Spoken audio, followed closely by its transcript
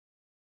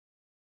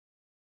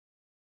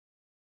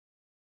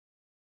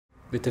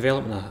The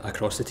development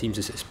across the teams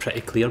is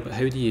pretty clear, but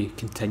how do you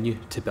continue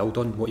to build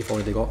on what you've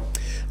already got?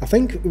 I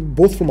think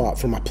both from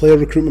a player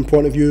recruitment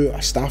point of view,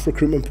 a staff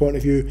recruitment point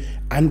of view,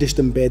 and just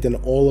embedding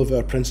all of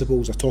our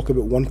principles. I talk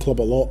about one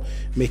club a lot,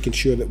 making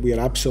sure that we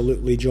are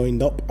absolutely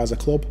joined up as a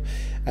club,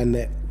 and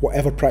that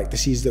whatever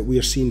practices that we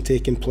are seeing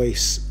taking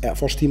place at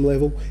first team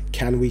level,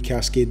 can we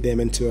cascade them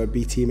into our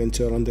B team,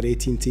 into our under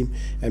 18 team,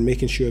 and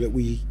making sure that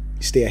we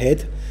stay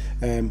ahead,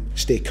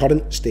 stay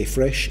current, stay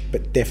fresh,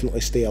 but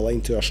definitely stay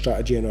aligned to our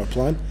strategy and our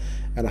plan.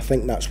 And I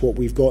think that's what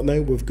we've got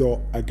now. We've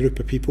got a group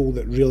of people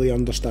that really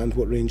understand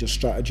what Rangers'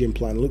 strategy and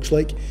plan looks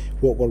like,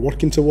 what we're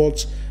working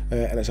towards,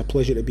 and it's a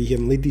pleasure to be here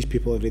and lead these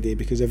people every day,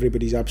 because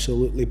everybody's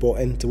absolutely bought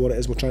into what it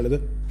is we're trying to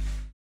do.